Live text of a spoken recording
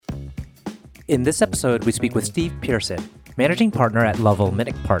In this episode, we speak with Steve Pearson, managing partner at Lovell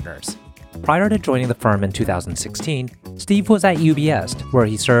Minnick Partners. Prior to joining the firm in 2016, Steve was at UBS, where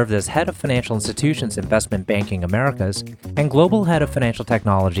he served as head of financial institutions investment banking Americas and global head of financial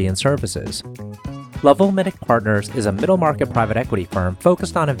technology and services. Lovell Minnick Partners is a middle-market private equity firm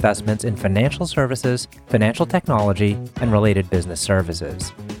focused on investments in financial services, financial technology, and related business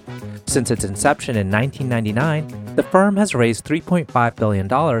services. Since its inception in 1999, the firm has raised $3.5 billion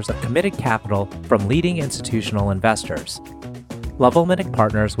of committed capital from leading institutional investors. Lovell Minnick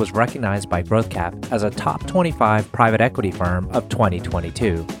Partners was recognized by GrowthCap as a top 25 private equity firm of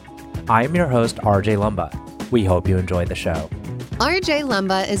 2022. I am your host, RJ Lumba. We hope you enjoy the show. RJ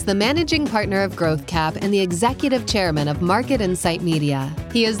Lumba is the managing partner of GrowthCap and the executive chairman of Market Insight Media.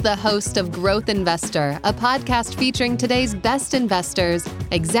 He is the host of Growth Investor, a podcast featuring today's best investors,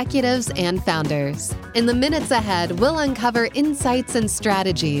 executives, and founders. In the minutes ahead, we'll uncover insights and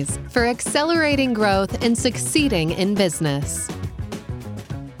strategies for accelerating growth and succeeding in business.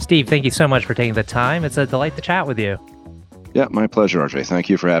 Steve, thank you so much for taking the time. It's a delight to chat with you. Yeah, my pleasure, RJ. Thank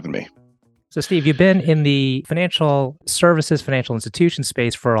you for having me. So, Steve, you've been in the financial services, financial institution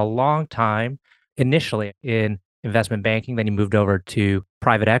space for a long time, initially in investment banking, then you moved over to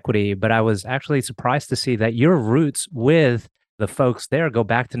private equity. But I was actually surprised to see that your roots with the folks there go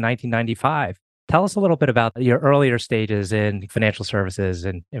back to 1995. Tell us a little bit about your earlier stages in financial services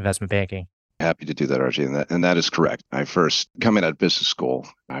and investment banking. Happy to do that, RJ. And that is correct. I first, coming out of business school,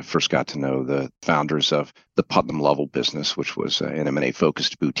 I first got to know the founders of the Putnam Lovell business, which was an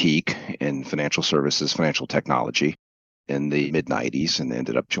M&A-focused boutique in financial services, financial technology in the mid-'90s, and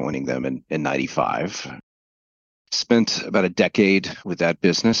ended up joining them in 95. Spent about a decade with that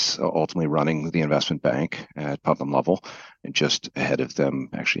business, ultimately running the investment bank at Putnam Lovell, and just ahead of them,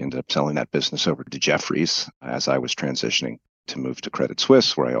 actually ended up selling that business over to Jefferies as I was transitioning to move to Credit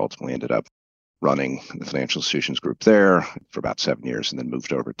Suisse, where I ultimately ended up running the financial institutions group there for about 7 years, and then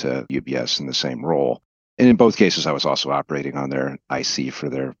moved over to UBS in the same role. And in both cases, I was also operating on their IC for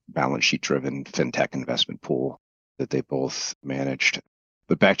their balance sheet-driven fintech investment pool that they both managed.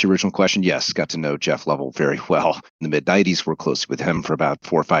 But back to your original question, yes, got to know Jeff Lovell very well. In the mid-'90s, worked closely with him for about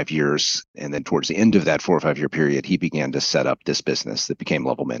 4 or 5 years. And then towards the end of that 4 or 5 year period, he began to set up this business that became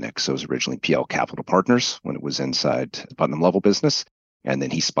Lovell Minnick. So it was originally PL Capital Partners when it was inside the Putnam Lovell business. And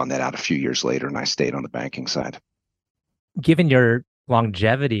then he spun that out a few years later, and I stayed on the banking side. Given your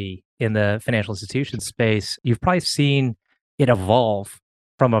longevity in the financial institution space, you've probably seen it evolve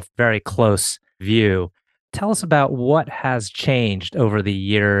from a very close view. Tell us about what has changed over the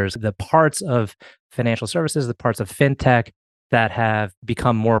years, the parts of financial services, the parts of fintech that have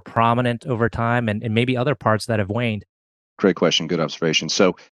become more prominent over time, and maybe other parts that have waned. Great question. Good observation.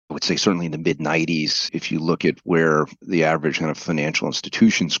 So I would say certainly in the mid-'90s, if you look at where the average kind of financial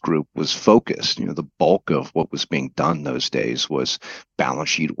institutions group was focused, the bulk of what was being done those days was balance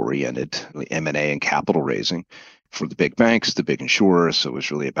sheet oriented, M&A and capital raising for the big banks, the big insurers. So it was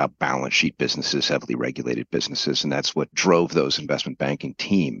really about balance sheet businesses, heavily regulated businesses. And that's what drove those investment banking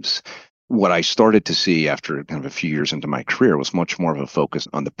teams. What I started to see after kind of a few years into my career was much more of a focus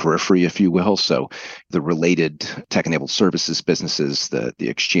on the periphery, if you will. So the related tech-enabled services businesses, the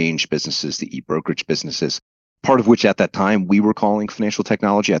exchange businesses, the e-brokerage businesses, part of which at that time we were calling financial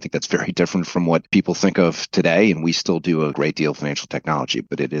technology. I think that's very different from what people think of today. And we still do a great deal of financial technology,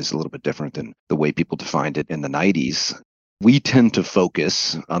 but it is a little bit different than the way people defined it in the '90s. We tend to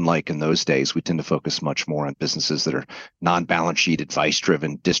focus, unlike in those days, we tend to focus much more on businesses that are non-balance sheet,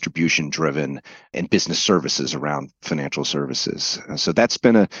 advice-driven, distribution-driven, and business services around financial services. So that's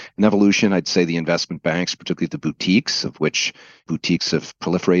been an evolution. I'd say the investment banks, particularly the boutiques, of which boutiques have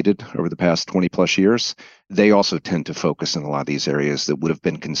proliferated over the past 20 plus years, they also tend to focus in a lot of these areas that would have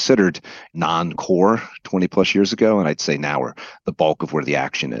been considered non-core 20 plus years ago. And I'd say now are the bulk of where the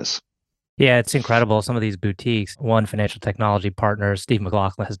action is. Yeah, it's incredible. Some of these boutiques, One Financial Technology Partners, Steve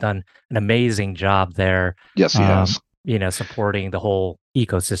McLaughlin has done an amazing job there. Yes, he has. Supporting the whole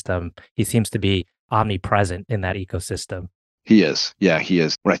ecosystem. He seems to be omnipresent in that ecosystem. He is. Yeah, he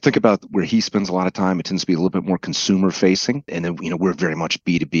is. When I think about where he spends a lot of time, it tends to be a little bit more consumer facing. And then, we're very much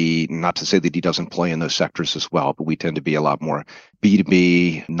B2B, not to say that he doesn't play in those sectors as well, but we tend to be a lot more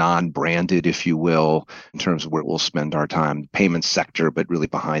B2B, non-branded, if you will, in terms of where we'll spend our time. Payment sector, but really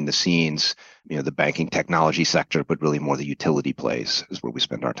behind the scenes, the banking technology sector, but really more the utility plays is where we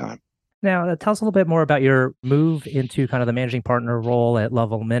spend our time. Now, tell us a little bit more about your move into kind of the managing partner role at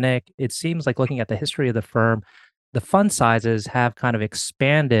Lovell Minnick. It seems like looking at the history of the firm, the fund sizes have kind of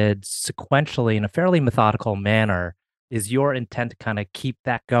expanded sequentially in a fairly methodical manner. Is your intent to kind of keep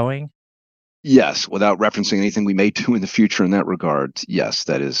that going? Yes, without referencing anything we may do in the future in that regard, yes,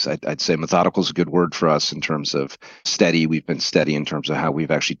 that is, I'd say methodical is a good word for us in terms of steady. We've been steady in terms of how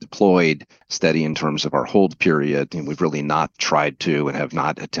we've actually deployed, steady in terms of our hold period, and we've really not tried to and have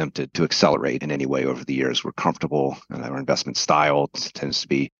not attempted to accelerate in any way over the years. We're comfortable, and our investment style tends to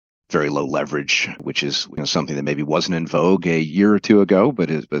be very low leverage, which is something that maybe wasn't in vogue a year or two ago, but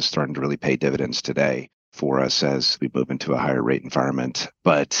is starting to really pay dividends today for us as we move into a higher rate environment.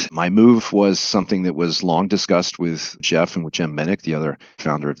 But my move was something that was long discussed with Jeff and with Jim Minnick, the other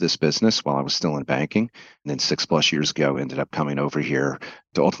founder of this business, while I was still in banking. And then 6+ years ago, ended up coming over here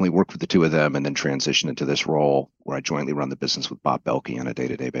to ultimately work with the two of them and then transition into this role where I jointly run the business with Bob Belke on a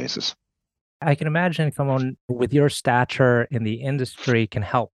day-to-day basis. I can imagine someone with your stature in the industry can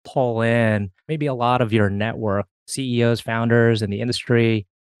help pull in maybe a lot of your network, CEOs, founders in the industry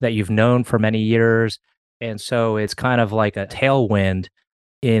that you've known for many years. And so it's kind of like a tailwind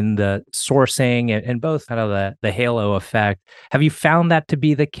in the sourcing and both kind of the halo effect. Have you found that to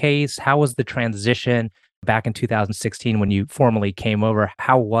be the case? How was the transition back in 2016 when you formally came over?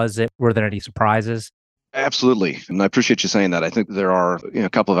 How was it? Were there any surprises? Absolutely. And I appreciate you saying that. I think there are a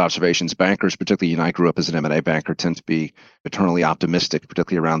couple of observations. Bankers, particularly, I grew up as an M&A banker, tend to be eternally optimistic,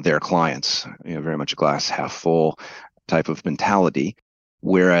 particularly around their clients, very much a glass half full type of mentality.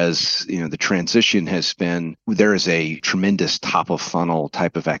 Whereas, the transition has been, there is a tremendous top of funnel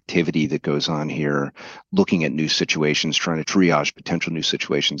type of activity that goes on here, looking at new situations, trying to triage potential new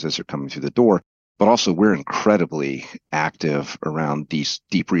situations as they're coming through the door. But also, we're incredibly active around these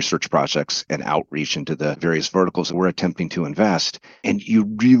deep research projects and outreach into the various verticals that we're attempting to invest. And you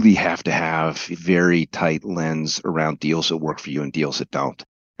really have to have a very tight lens around deals that work for you and deals that don't.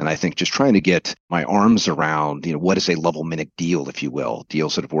 And I think just trying to get my arms around, what is a Level Minnick deal, if you will,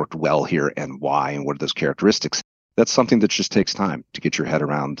 deals that have worked well here and why, and what are those characteristics. That's something that just takes time to get your head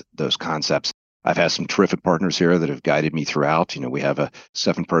around those concepts. I've had some terrific partners here that have guided me throughout. We have a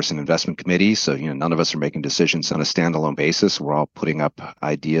 7-person investment committee. So, none of us are making decisions on a standalone basis. We're all putting up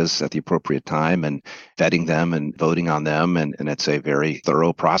ideas at the appropriate time and vetting them and voting on them. And it's a very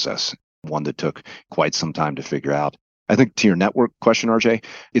thorough process, one that took quite some time to figure out. I think to your network question, RJ,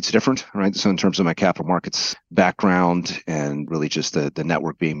 it's different, right? So in terms of my capital markets background and really just the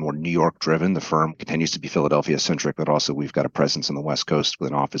network being more New York driven, the firm continues to be Philadelphia centric, but also we've got a presence on the West Coast with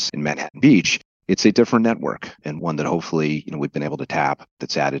an office in Manhattan Beach. It's a different network and one that hopefully, we've been able to tap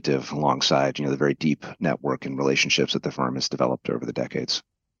that's additive alongside, the very deep network and relationships that the firm has developed over the decades.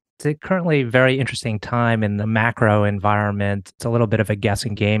 It's a currently very interesting time in the macro environment. It's a little bit of a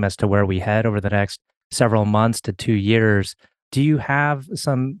guessing game as to where we head over the next several months to 2 years. Do you have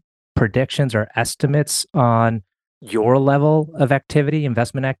some predictions or estimates on your level of activity,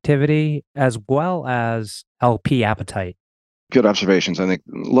 investment activity, as well as LP appetite? Good observations. I think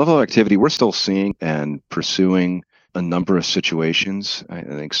level of activity, we're still seeing and pursuing a number of situations. I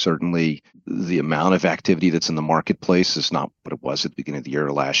think certainly the amount of activity that's in the marketplace is not what it was at the beginning of the year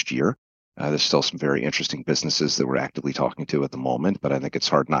or last year. There's still some very interesting businesses that we're actively talking to at the moment, but I think it's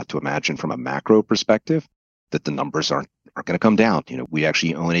hard not to imagine from a macro perspective that the numbers aren't going to come down. We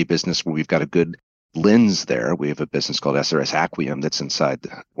actually own a business where we've got a good lens there. We have a business called SRS Acquium that's inside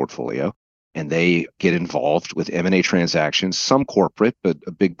the portfolio. And they get involved with M&A transactions, some corporate, but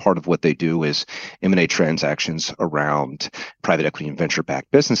a big part of what they do is M&A transactions around private equity and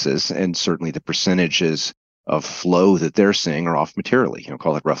venture-backed businesses. And certainly the percentages of flow that they're seeing are off materially,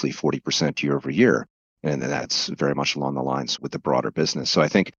 call it roughly 40% year over year. And that's very much along the lines with the broader business. So I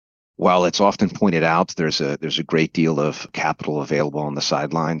think while it's often pointed out there's a great deal of capital available on the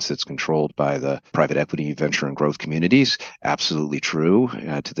sidelines that's controlled by the private equity, venture, and growth communities, absolutely true.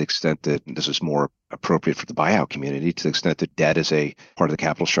 To the extent that this is more appropriate for the buyout community, to the extent that debt is a part of the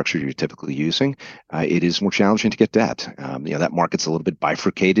capital structure you're typically using, it is more challenging to get debt. That market's a little bit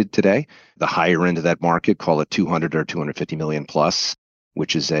bifurcated today. The higher end of that market, call it 200 or 250 million plus,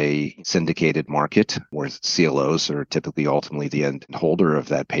 which is a syndicated market where CLOs are typically ultimately the end holder of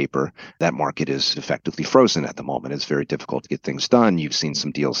that paper. That market is effectively frozen at the moment. It's very difficult to get things done. You've seen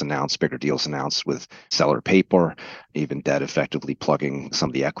some deals announced, bigger deals announced with seller paper, even debt effectively plugging some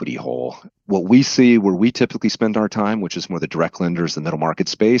of the equity hole. What we see where we typically spend our time, which is more the direct lenders, the middle market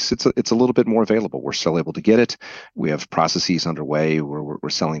space, it's a little bit more available. We're still able to get it. We have processes underway where we're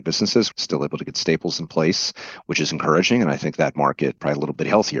selling businesses, we're still able to get staples in place, which is encouraging. And I think that market probably a little bit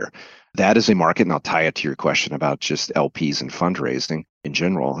healthier. That is a market, and I'll tie it to your question about just LPs and fundraising in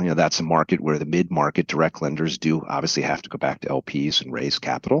general. That's a market where the mid-market direct lenders do obviously have to go back to LPs and raise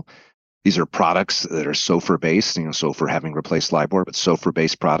capital. These are products that are SOFR based, SOFR having replaced LIBOR, but SOFR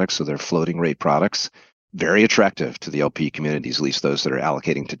based products, so they're floating rate products. very attractive to the LP communities, at least those that are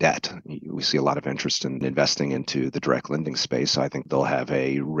allocating to debt. We see a lot of interest in investing into the direct lending space. So I think they'll have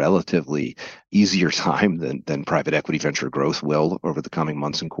a relatively easier time than private equity venture growth will over the coming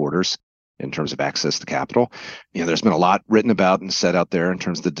months and quarters in terms of access to capital. There's been a lot written about and said out there in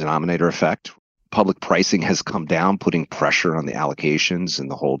terms of the denominator effect. Public pricing has come down, putting pressure on the allocations and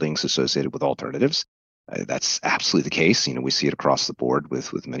the holdings associated with alternatives. That's absolutely the case. We see it across the board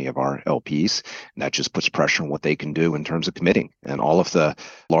with many of our LPs, and that just puts pressure on what they can do in terms of committing. And all of the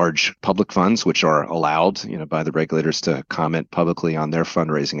large public funds, which are allowed, by the regulators to comment publicly on their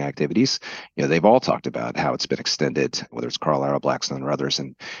fundraising activities, they've all talked about how it's been extended, whether it's Carlyle, Blackstone, or others,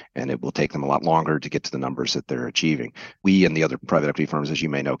 and it will take them a lot longer to get to the numbers that they're achieving. We and the other private equity firms, as you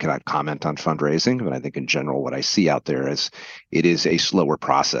may know, cannot comment on fundraising, but I think in general, what I see out there is it is a slower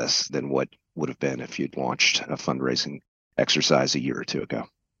process than what would have been if you'd launched a fundraising exercise a year or two ago.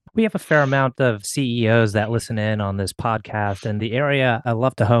 We have a fair amount of CEOs that listen in on this podcast, and the area I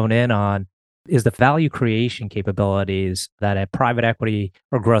love to hone in on is the value creation capabilities that a private equity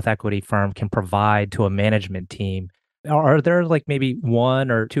or growth equity firm can provide to a management team. Are there maybe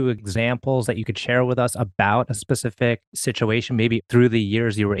one or two examples that you could share with us about a specific situation, maybe through the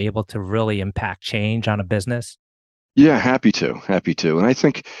years you were able to really impact change on a business? Yeah, happy to. And I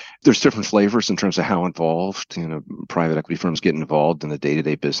think there's different flavors in terms of how involved, private equity firms get involved in the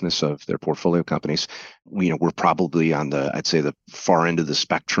day-to-day business of their portfolio companies. We're probably on I'd say the far end of the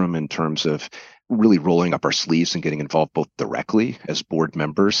spectrum in terms of really rolling up our sleeves and getting involved both directly as board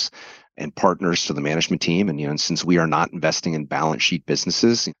members and partners to the management team. And since we are not investing in balance sheet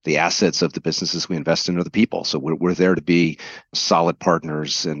businesses, the assets of the businesses we invest in are the people. So we're there to be solid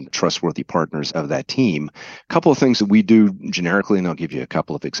partners and trustworthy partners of that team. A couple of things that we do generically, and I'll give you a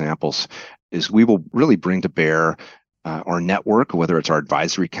couple of examples, is we will really bring to bear our network, whether it's our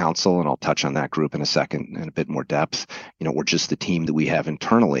advisory council, and I'll touch on that group in a second in a bit more depth, or just the team that we have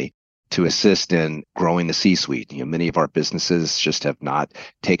internally to assist in growing the C-suite. Many of our businesses just have not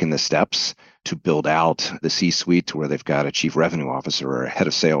taken the steps to build out the C-suite to where they've got a chief revenue officer or a head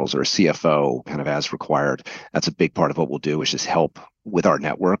of sales or a CFO kind of as required. That's a big part of what we'll do, is just help with our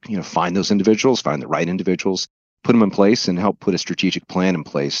network, find those individuals, find the right individuals, put them in place and help put a strategic plan in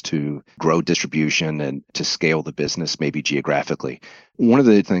place to grow distribution and to scale the business, maybe geographically. One of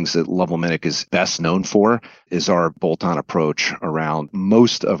the things that LevelMedic is best known for is our bolt-on approach around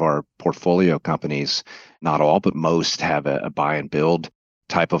most of our portfolio companies. Not all, but most have a buy and build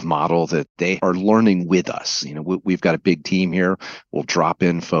type of model that they are learning with us. We've got a big team here. We'll drop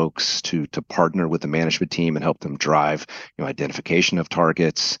in folks to partner with the management team and help them drive, identification of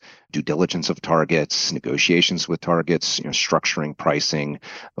targets, due diligence of targets, negotiations with targets, structuring, pricing,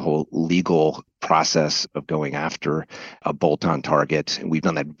 the whole legal process of going after a bolt-on target. And we've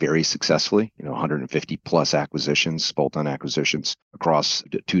done that very successfully, 150 plus acquisitions, bolt-on acquisitions across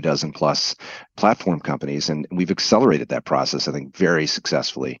 24 plus platform companies. And we've accelerated that process, I think, very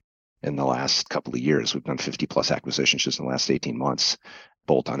successfully in the last couple of years. We've done 50 plus acquisitions just in the last 18 months,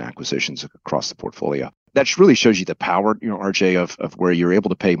 bolt-on acquisitions across the portfolio. That really shows you the power, RJ, of where you're able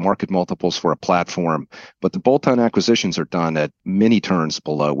to pay market multiples for a platform, but the bolt-on acquisitions are done at many turns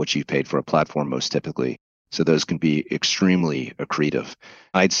below what you paid for a platform most typically. So those can be extremely accretive.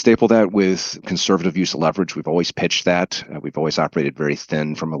 I'd staple that with conservative use of leverage. We've always pitched that. We've always operated very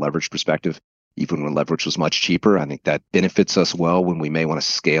thin from a leverage perspective, even when leverage was much cheaper. I think that benefits us well when we may want to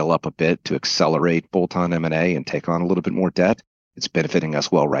scale up a bit to accelerate bolt-on M&A and take on a little bit more debt. It's benefiting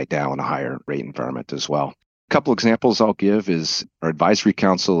us well right now in a higher rate environment as well. A couple examples I'll give is our advisory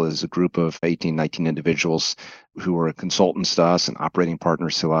council is a group of 18, 19 individuals who are consultants to us and operating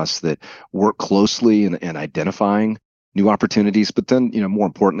partners to us that work closely in identifying new opportunities, but then, more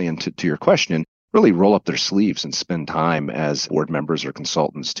importantly, and to your question, really roll up their sleeves and spend time as board members or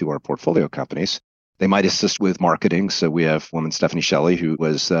consultants to our portfolio companies. They might assist with marketing. So we have woman Stephanie Shelley, who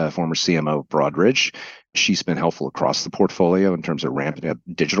was former CMO of Broadridge. She's been helpful across the portfolio in terms of ramping up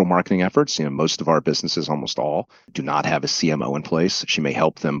digital marketing efforts. Most of our businesses, almost all, do not have a CMO in place. She may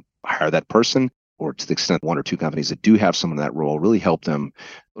help them hire that person, or to the extent one or two companies that do have someone in that role, really help them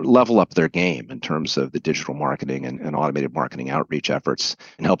level up their game in terms of the digital marketing and automated marketing outreach efforts,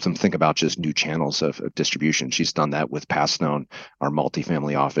 and help them think about just new channels of distribution. She's done that with Passknowne, our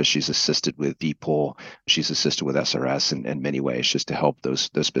multifamily office. She's assisted with Deeppool. She's assisted with SRS in many ways, just to help those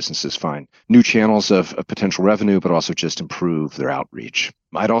businesses find new channels of potential revenue, but also just improve their outreach.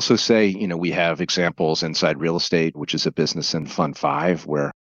 I'd also say, we have examples inside real estate, which is a business in Fund 5,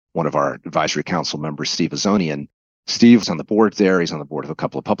 where one of our advisory council members, Steve Azonian, Steve's on the board there. He's on the board of a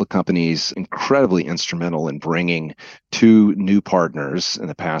couple of public companies, incredibly instrumental in bringing two new partners in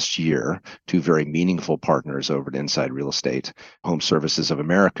the past year, two very meaningful partners over to Inside Real Estate, Home Services of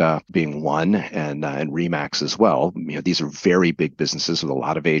America being one, and RE/MAX as well. These are very big businesses with a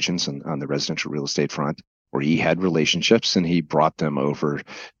lot of agents on the residential real estate front, where he had relationships and he brought them over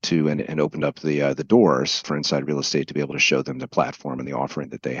to and opened up the doors for Inside Real Estate to be able to show them the platform and the offering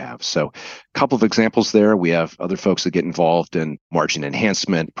that they have. So a couple of examples there. We have other folks that get involved in margin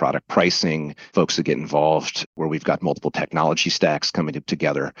enhancement, product pricing, folks that get involved where we've got multiple technology stacks coming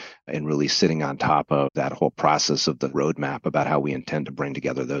together and really sitting on top of that whole process of the roadmap about how we intend to bring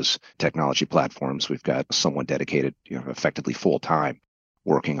together those technology platforms. We've got someone dedicated, effectively full time,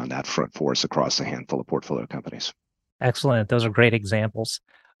 working on that front for us across a handful of portfolio companies. Excellent. Those are great examples.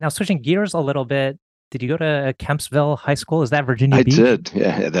 Now, switching gears a little bit, did you go to Kempsville High School? Is that Virginia Beach? I did.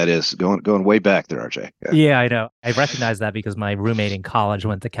 Yeah, that is going way back there, RJ. Yeah, I know. I recognize that because my roommate in college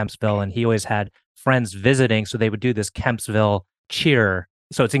went to Kempsville and he always had friends visiting. So they would do this Kempsville cheer.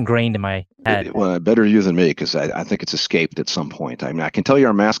 So it's ingrained in my head. Well, better you than me, because I think it's escaped at some point. I mean, I can tell you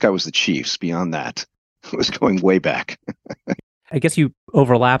our mascot was the Chiefs. Beyond that, it was going way back. I guess you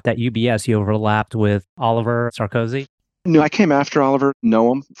overlapped at UBS. You overlapped with Oliver Sarkozy. No, I came after Oliver, know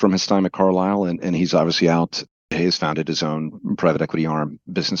him from his time at Carlyle, and he's obviously out. He has founded his own private equity arm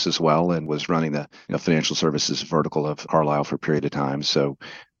business as well and was running the financial services vertical of Carlyle for a period of time. So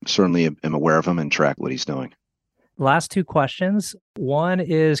certainly am aware of him and track what he's doing. Last two questions. One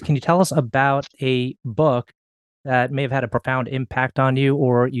is, can you tell us about a book that may have had a profound impact on you,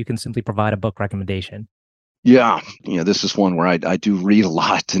 or you can simply provide a book recommendation? Yeah, this is one where I do read a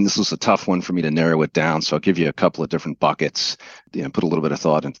lot, and this was a tough one for me to narrow it down. So I'll give you a couple of different buckets, put a little bit of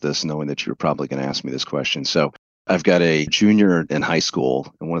thought into this, knowing that you're probably going to ask me this question. So I've got a junior in high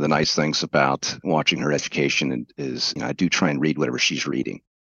school, and one of the nice things about watching her education is, I do try and read whatever she's reading.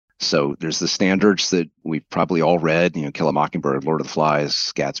 So there's the standards that we've probably all read, Kill a Mockingbird, Lord of the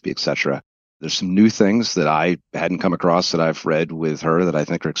Flies, Gatsby, etc. There's some new things that I hadn't come across that I've read with her that I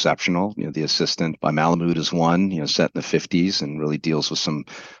think are exceptional. The Assistant by Malamud is one, set in the 50s and really deals with some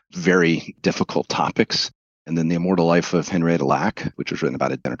very difficult topics. And then The Immortal Life of Henrietta Lack, which was written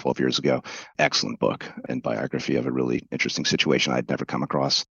about 10 or 12 years ago. Excellent book and biography of a really interesting situation I'd never come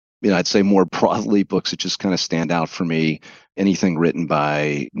across. I'd say more broadly, books that just kind of stand out for me. Anything written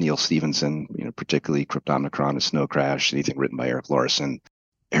by Neil Stephenson, particularly Cryptomicron and Snow Crash, anything written by Eric Larson.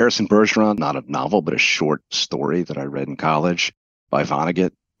 Harrison Bergeron, not a novel, but a short story that I read in college by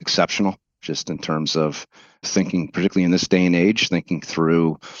Vonnegut, exceptional, just in terms of thinking, particularly in this day and age, thinking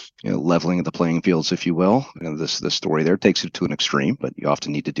through, leveling of the playing fields, if you will. This story there takes it to an extreme, but you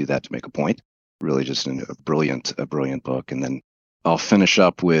often need to do that to make a point. Really just a brilliant book. And then I'll finish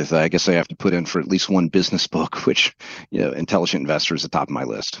up with, I guess I have to put in for at least one business book, which, Intelligent Investor is at the top of my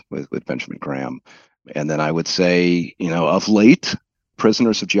list with Benjamin Graham. And then I would say, of late,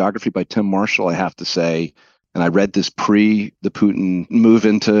 Prisoners of Geography by Tim Marshall, I have to say, and I read this pre the Putin move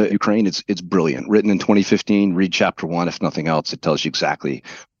into Ukraine. It's brilliant. Written in 2015, read chapter 1. If nothing else, it tells you exactly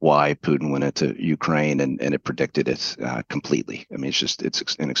why Putin went into Ukraine and it predicted it completely. I mean,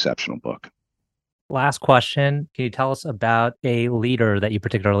 it's an exceptional book. Last question. Can you tell us about a leader that you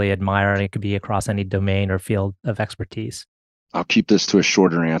particularly admire? And it could be across any domain or field of expertise. I'll keep this to a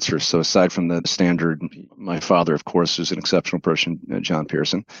shorter answer. So aside from the standard, my father, of course, is an exceptional person, John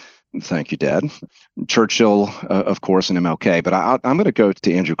Pearson. Thank you, Dad. Churchill, of course, and MLK. But I'm going to go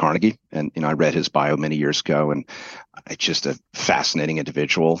to Andrew Carnegie. And, I read his bio many years ago, and just a fascinating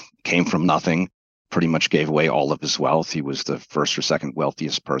individual. Came from nothing, pretty much gave away all of his wealth. He was the first or second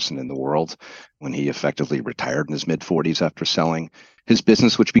wealthiest person in the world when he effectively retired in his mid-40s after selling his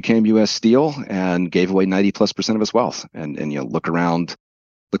business, which became U.S. Steel, and gave away 90+% of his wealth. And look around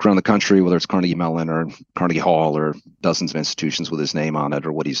the country, whether it's Carnegie Mellon or Carnegie Hall or dozens of institutions with his name on it,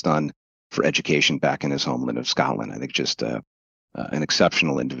 or what he's done for education back in his homeland of Scotland. I think just an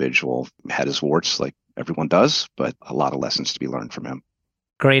exceptional individual. Had his warts like everyone does, but a lot of lessons to be learned from him.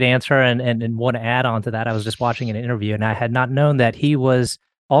 Great answer. And one add on to that, I was just watching an interview and I had not known that he was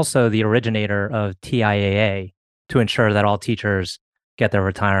also the originator of TIAA to ensure that all teachers get their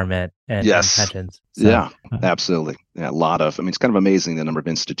retirement and pensions. So, yeah, absolutely. Yeah, it's kind of amazing the number of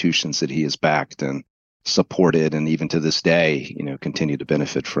institutions that he has backed and supported, and even to this day, continue to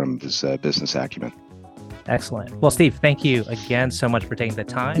benefit from his business acumen. Excellent. Well, Steve, thank you again so much for taking the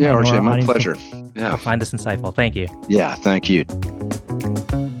time. Yeah, RJ, my pleasure. Yeah. I find this insightful. Thank you. Yeah, thank you.